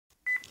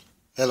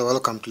Hello,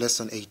 welcome to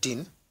lesson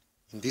 18.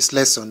 In this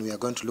lesson, we are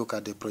going to look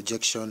at the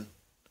projection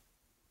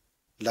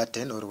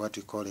lantern, or what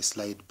we call a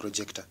slide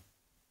projector.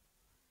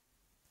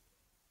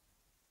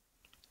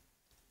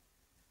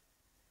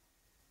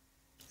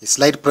 A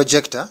slide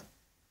projector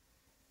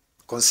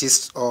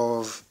consists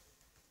of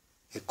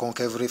a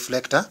concave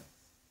reflector,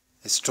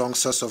 a strong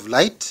source of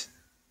light,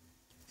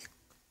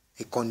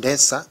 a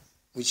condenser,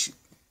 which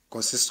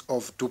consists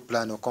of two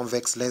plano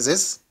convex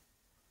lenses,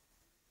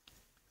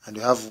 and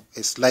we have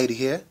a slide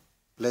here,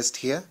 placed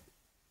here,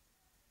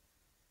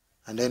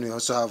 and then we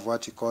also have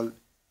what we call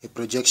a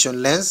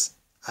projection lens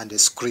and a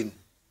screen.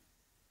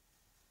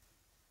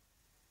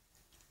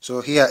 So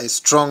here a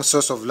strong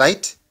source of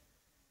light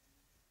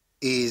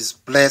is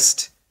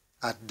placed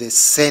at the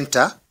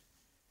center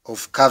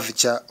of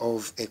curvature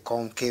of a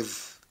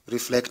concave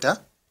reflector,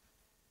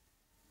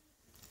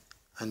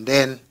 and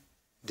then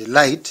the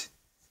light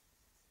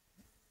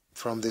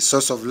from the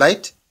source of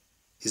light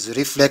is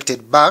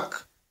reflected back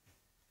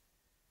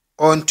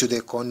onto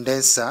the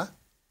condenser,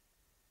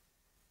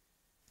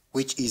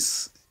 which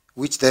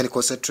then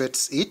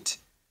concentrates it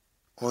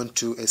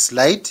onto a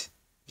slide,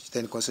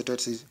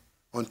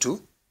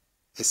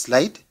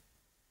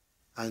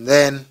 and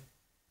then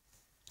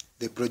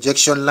the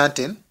projection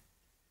lantern,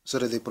 so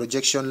that the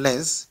projection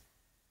lens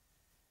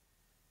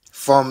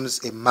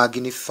forms a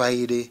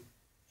magnified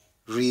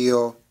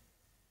real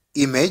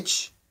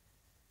image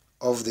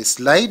of the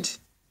slide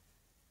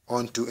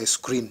onto a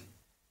screen.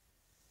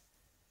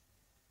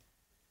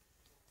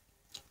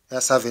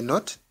 Let's have a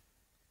note.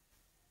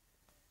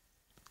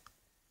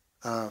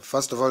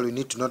 First of all, we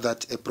need to know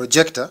that a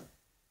projector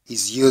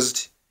is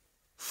used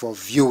for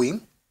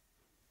viewing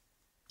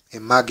a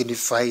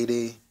magnified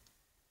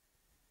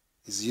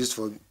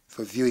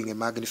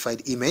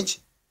image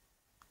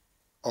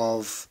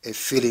of a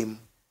film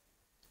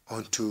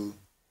onto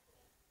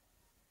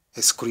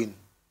a screen.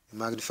 A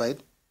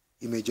magnified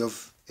image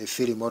of a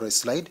film or a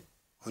slide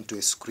onto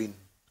a screen.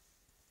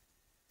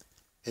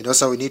 And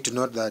also we need to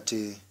note that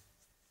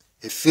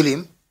a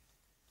film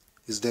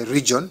is the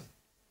region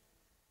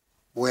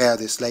where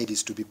the slide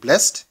is to be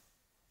placed,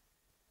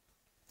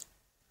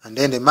 and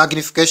then the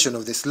magnification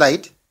of the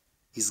slide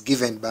is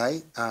given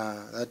by,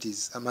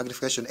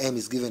 magnification M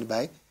is given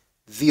by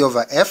V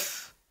over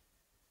F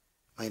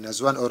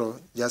minus 1, or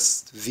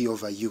just V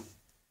over U.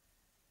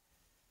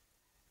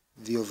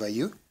 V over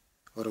U,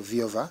 or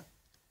V over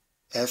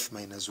F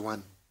minus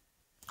 1,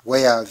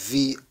 where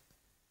V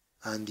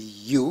and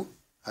U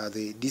are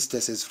the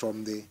distances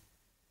from the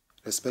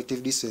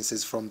respective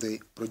distances from the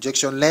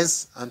projection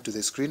lens onto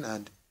the screen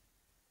and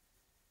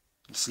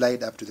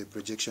slide up to the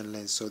projection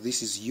lens. So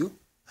this is U,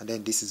 and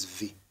then this is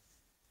V.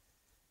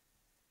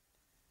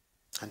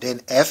 And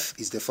then F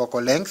is the focal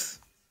length,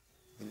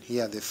 and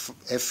here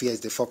F here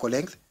is the focal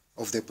length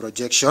of the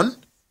projection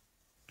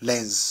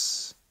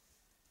lens.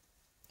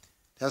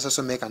 Let's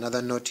also make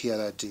another note here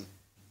that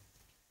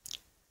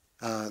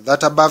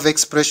that above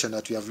expression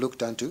that we have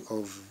looked into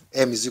of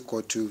M is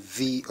equal to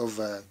V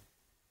over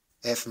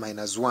F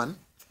minus 1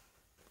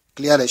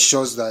 clearly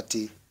shows that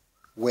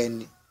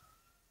when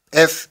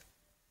F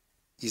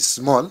is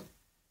small,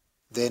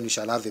 then we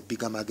shall have a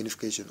bigger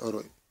magnification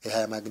or a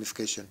higher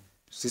magnification,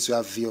 since we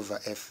have V over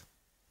F.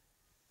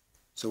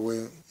 So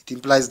it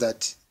implies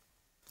that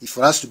if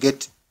for us to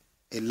get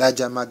a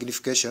larger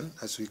magnification,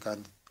 as we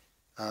can,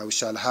 we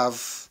shall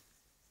have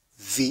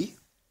V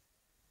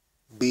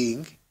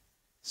being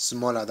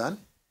smaller than,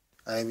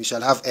 we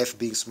shall have F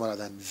being smaller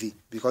than V,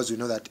 because we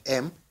know that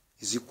M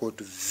is equal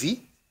to V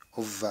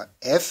over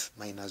F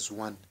minus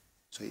 1.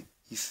 So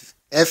if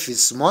F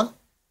is small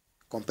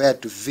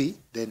compared to V,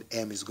 then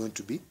M is going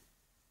to be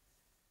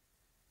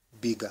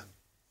bigger.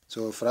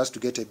 So for us to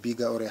get a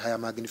bigger or a higher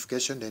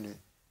magnification,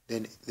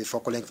 then the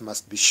focal length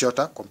must be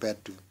shorter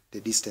compared to the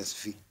distance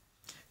V.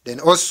 Then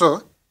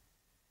also,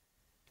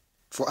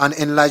 for an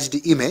enlarged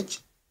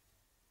image,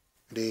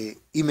 the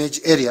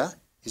image area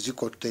is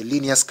equal to the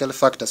linear scale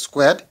factor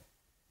squared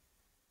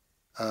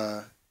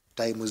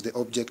times the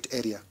object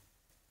area.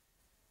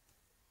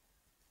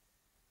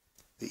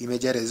 The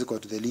image area is equal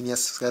to the linear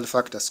scale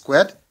factor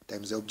squared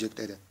times the object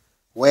area,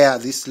 where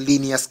this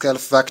linear scale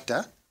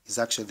factor is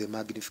actually the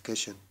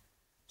magnification.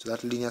 So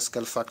that linear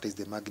scale factor is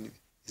the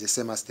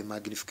same as the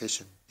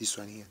magnification, this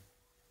one here.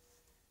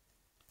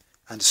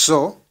 And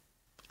so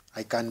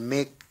I can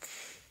make,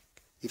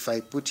 if I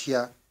put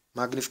here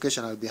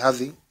magnification, I'll be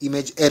having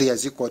image area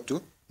is equal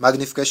to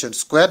magnification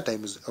squared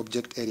times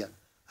object area,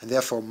 and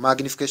therefore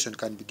magnification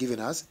can be given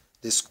as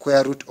the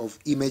square root of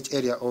image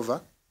area over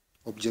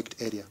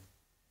object area.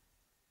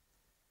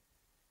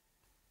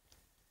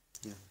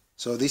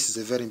 So this is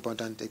a very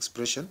important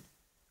expression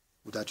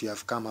that we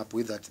have come up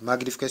with, that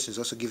magnification is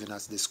also given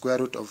as the square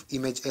root of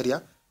image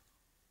area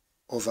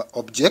over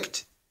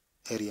object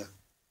area.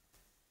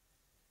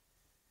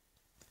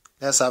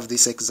 Let's have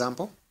this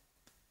example.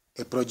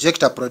 A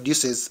projector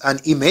produces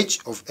an image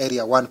of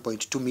area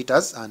 1.2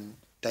 meters and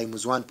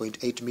times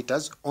 1.8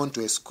 meters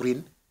onto a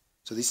screen.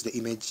 So this is the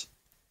image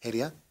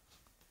area.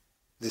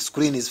 The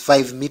screen is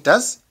 5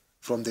 meters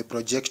from the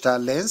projector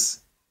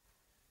lens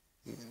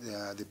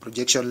the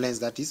projection lens,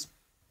 that is.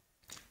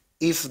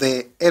 If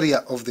the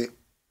area of the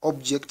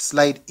object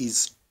slide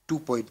is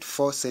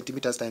 2.4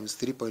 centimeters times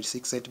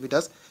 3.6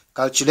 centimeters,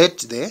 calculate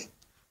the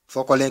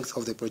focal length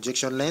of the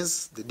projection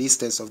lens, the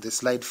distance of the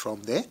slide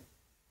from the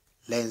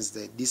lens,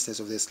 the distance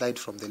of the slide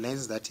from the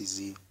lens, that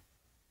is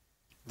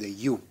the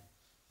U.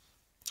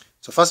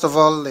 So first of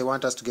all, they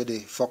want us to get the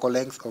focal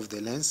length of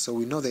the lens. So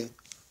we know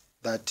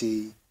that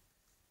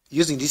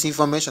using this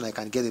information, I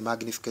can get the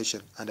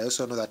magnification. And I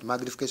also know that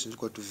magnification is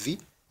equal to V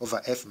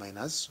over F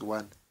minus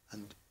 1.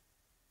 And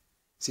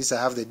since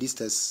I have the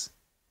distance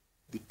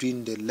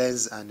between the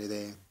lens and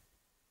the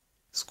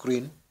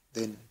screen,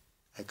 then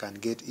I can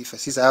get,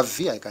 since I have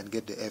V, I can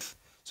get the F.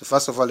 So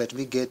first of all, let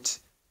me get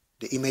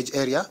the image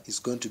area. Is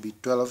going to be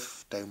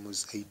 12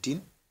 times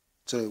 18.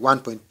 So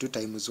 1.2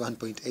 times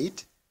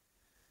 1.8,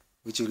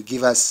 which will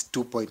give us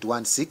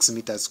 2.16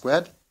 meters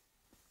squared.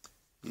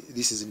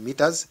 This is in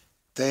meters.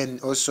 Then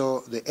also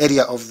the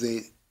area of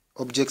the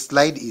object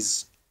slide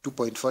is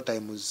 2.4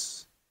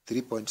 times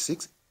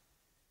 3.6.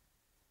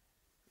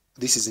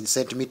 This is in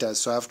centimeters,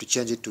 so I have to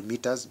change it to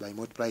meters by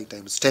multiplying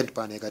times 10 to the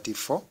power negative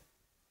 4.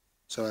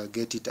 So I'll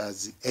get it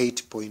as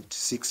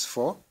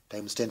 8.64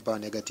 times 10 to the power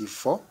negative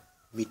 4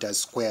 meters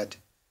squared,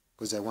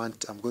 because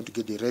I'm going to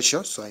get the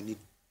ratio, so I need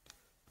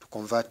to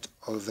convert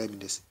all of them in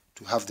this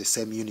to have the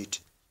same unit.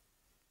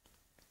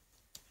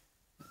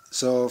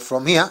 So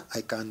from here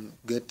I can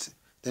get,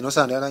 then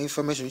also another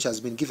information which has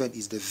been given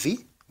is the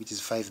V, which is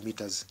 5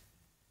 meters.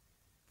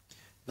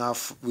 Now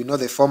we know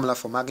the formula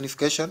for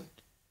magnification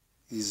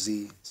is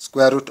the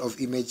square root of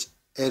image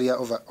area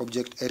over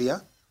object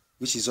area,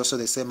 which is also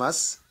the same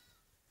as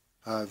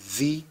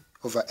V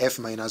over F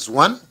minus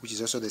 1, which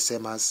is also the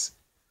same as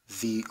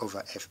V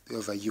over F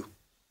over U.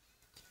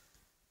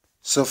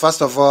 So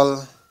first of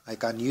all, I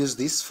can use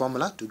this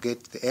formula to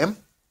get the M,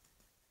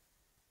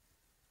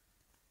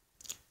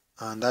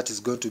 and that is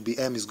going to be,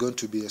 M is going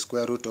to be the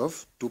square root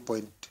of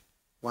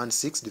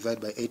 2.16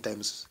 divided by 8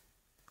 times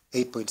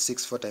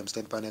 8.64 times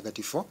 10 to the power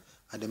negative 4,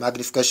 and the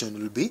magnification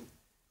will be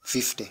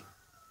 50.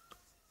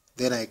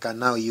 Then I can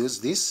now use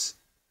this,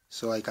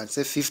 so I can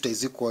say 50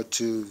 is equal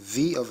to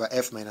V over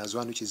F minus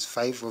 1, which is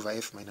 5 over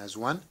F minus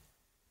 1,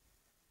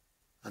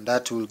 and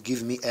that will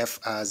give me F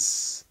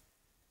as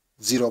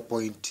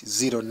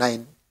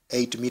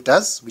 0.098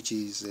 meters, which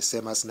is the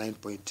same as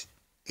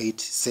 9.8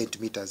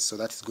 centimeters. So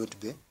that is going to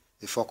be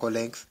the focal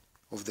length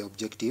of the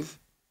objective,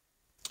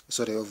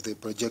 sorry, of the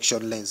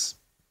projection lens,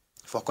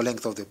 focal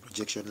length of the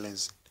projection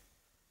lens.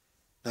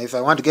 Now if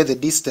I want to get the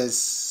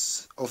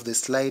distance of the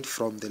slide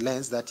from the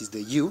lens, that is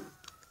the U,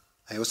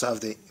 I also have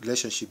the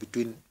relationship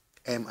between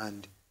M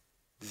and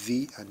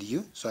V and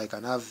U. So I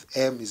can have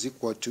M is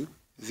equal to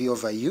V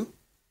over U,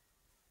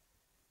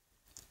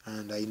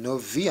 and I know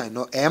V, I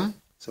know M,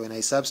 so when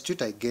I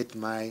substitute I get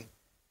my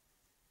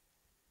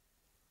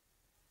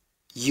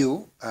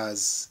U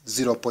as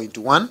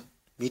 0.1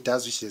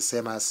 meters, which is the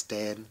same as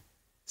 10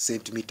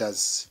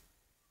 centimeters.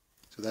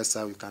 So that's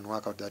how we can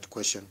work out that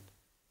question.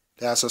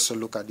 Let us also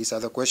look at this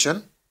other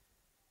question.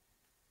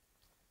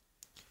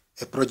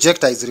 A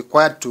projector is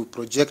required to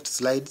project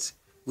slides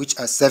which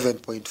are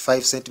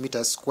 7.5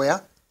 centimeters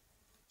square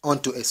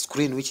onto a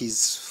screen which is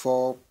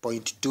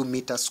 4.2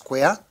 meters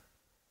square.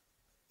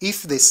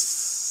 If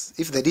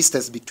the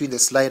distance between the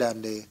slide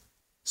and the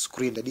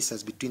screen, the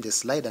distance between the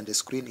slide and the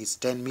screen is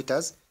 10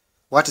 meters,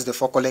 what is the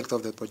focal length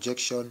of the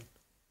projection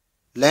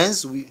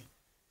lens?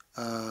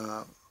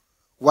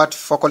 What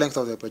focal length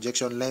of the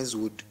projection lens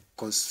would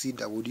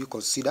you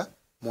consider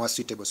more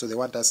suitable? So they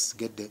want us to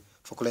get the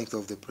focal length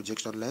of the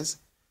projection lens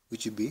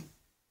which would be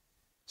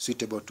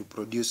suitable to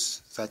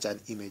produce such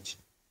an image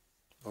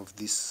of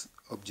this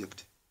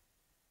object.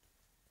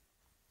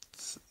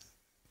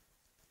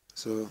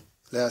 So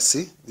let us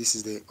see, this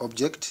is the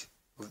object,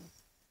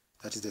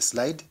 that is the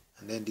slide,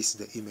 and then this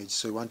is the image.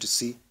 So we want to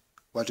see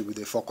what will be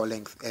the focal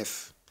length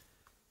F.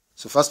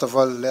 So first of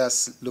all, let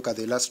us look at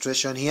the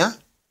illustration here.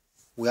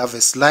 We have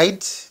a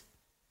slide,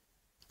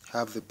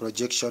 have the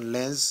projection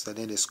lens, and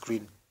then the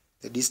screen.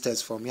 The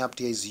distance from here up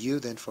to here is U,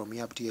 then from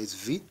here up to here is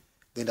V.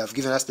 Then they've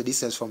given us the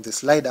distance from the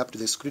slide up to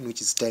the screen,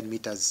 which is 10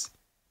 meters.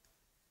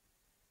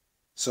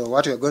 So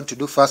what we are going to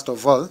do first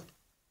of all,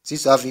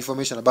 since we have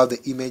information about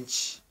the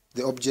image,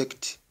 the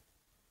object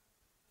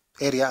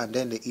area, and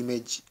then the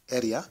image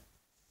area,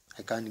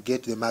 I can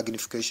get the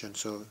magnification.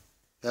 So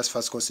let's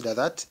first consider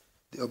that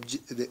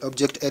the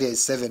object area is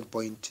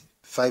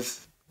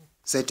 7.5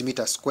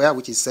 centimeters square,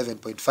 which is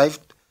 7.5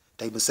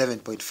 times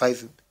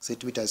 7.5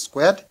 centimeters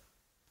squared.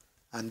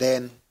 And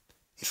then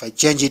if I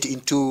change it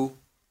into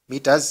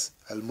meters,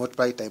 I'll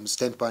multiply times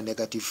 10 to the power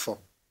negative 4.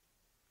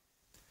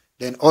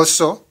 Then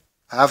also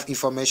I have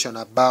information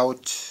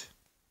about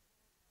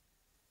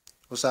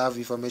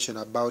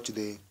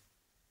the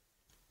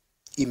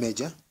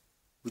image,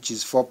 which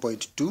is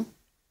 4.2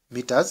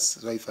 meters.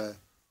 So if I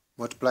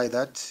multiply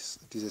that,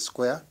 it is a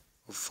square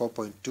of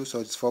 4.2, so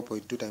it's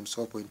 4.2 times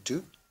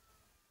 4.2,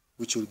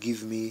 which will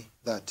give me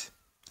that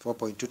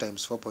 4.2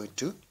 times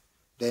 4.2.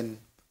 Then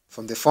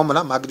from the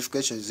formula,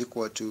 magnification is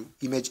equal to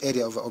image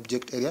area over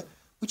object area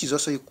which is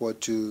also equal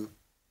to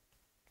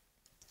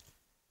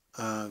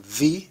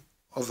v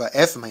over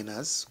f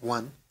minus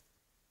 1,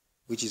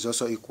 which is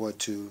also equal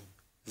to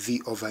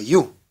v over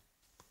u.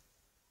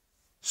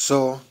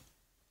 So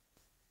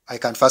I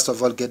can first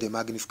of all get the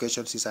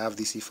magnification since I have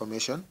this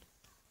information,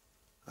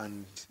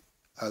 and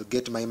I'll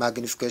get my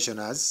magnification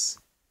as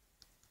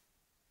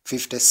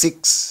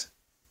 56.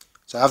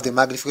 So I have the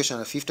magnification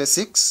of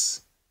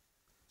 56.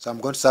 So I'm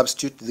going to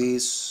substitute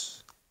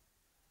this.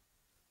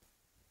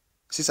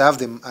 Since I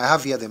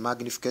have here the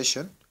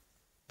magnification,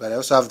 but I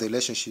also have the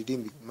relationship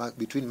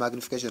between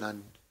magnification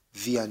and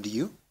v and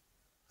u,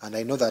 and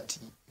I know that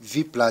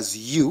v plus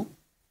u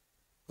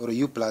or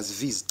u plus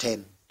v is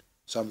 10.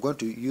 So I'm going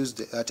to use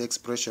that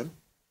expression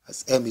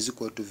as m is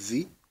equal to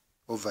v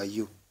over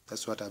u.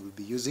 That's what I will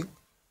be using,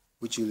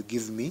 which will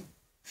give me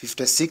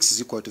 56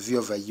 is equal to v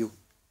over u.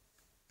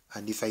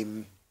 And if I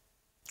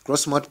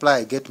cross multiply,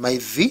 I get my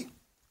v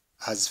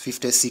as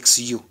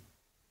 56u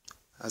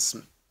as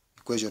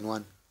equation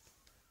 1.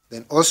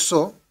 Then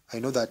also I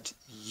know that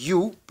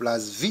u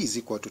plus v is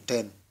equal to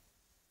 10.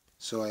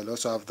 So I'll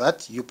also have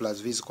that u plus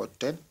v is equal to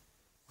 10.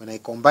 When I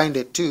combine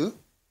the two,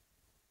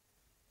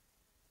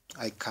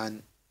 I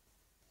can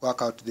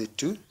work out the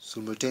two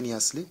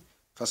simultaneously.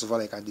 First of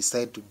all, I can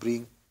decide to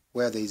bring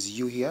where there is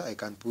u here, I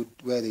can put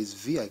where there is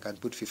v, I can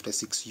put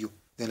 56u.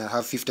 Then I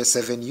have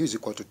 57u is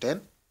equal to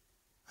 10,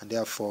 and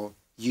therefore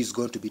u is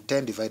going to be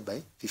 10 divided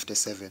by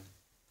 57.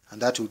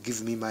 And that will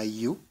give me my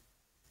u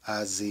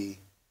as a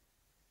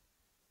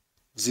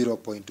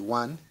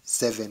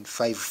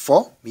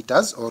 0.1754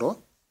 meters, or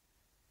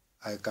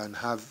I can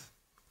have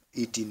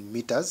it in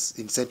meters,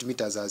 in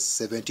centimeters, as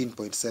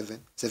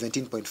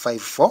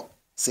 17.54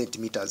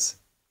 centimeters.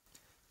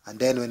 And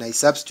then when I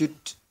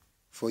substitute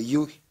for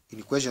u in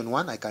equation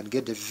 1, I can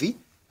get the v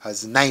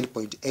as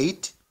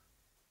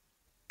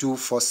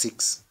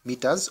 9.8246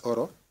 meters,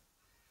 or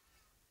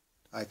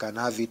I can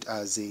have it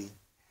as a,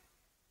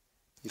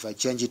 if I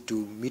change it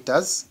to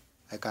meters,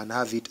 I can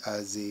have it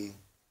as a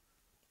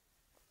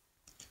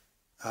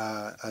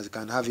I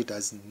can have it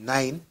as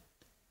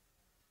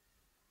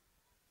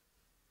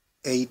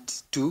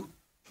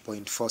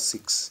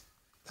 982.46.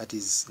 That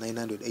is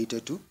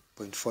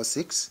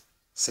 982.46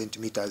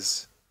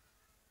 centimeters.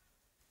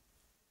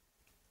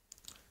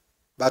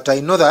 But I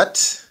know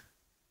that,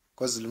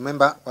 because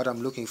remember what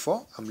I'm looking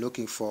for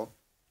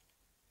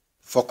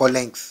focal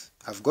length.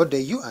 I've got the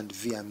u and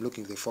v, I'm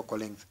looking for the focal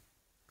length.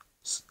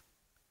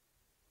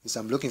 Since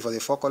I'm looking for the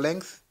focal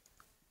length,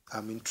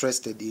 I'm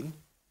interested in,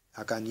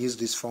 I can use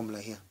this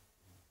formula here.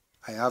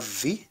 I have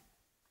v,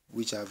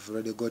 which I've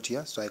already got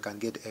here, so I can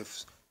get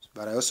f.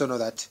 But I also know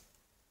that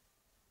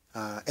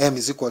m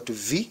is equal to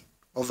v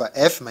over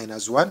f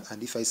minus 1,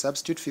 and if I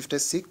substitute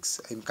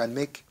 56, I can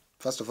make,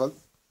 first of all,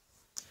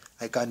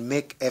 I can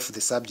make f the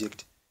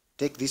subject.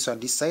 Take this on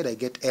this side, I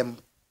get m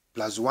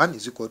plus 1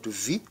 is equal to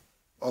v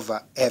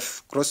over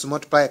f. Cross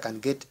multiply, I can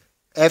get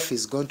f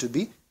is going to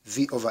be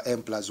v over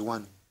m plus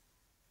 1.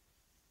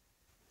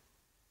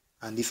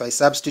 And if I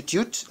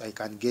substitute, I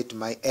can get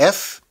my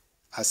f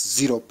as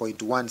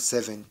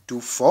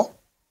 0.1724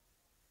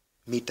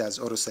 meters,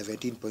 or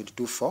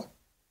 17.24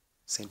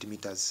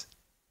 centimeters.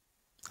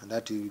 And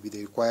that will be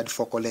the required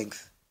focal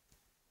length.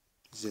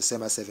 It's the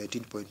same as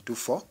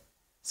 17.24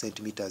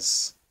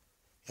 centimeters.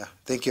 Yeah,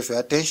 thank you for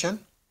your attention.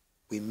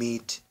 We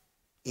meet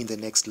in the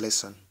next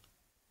lesson.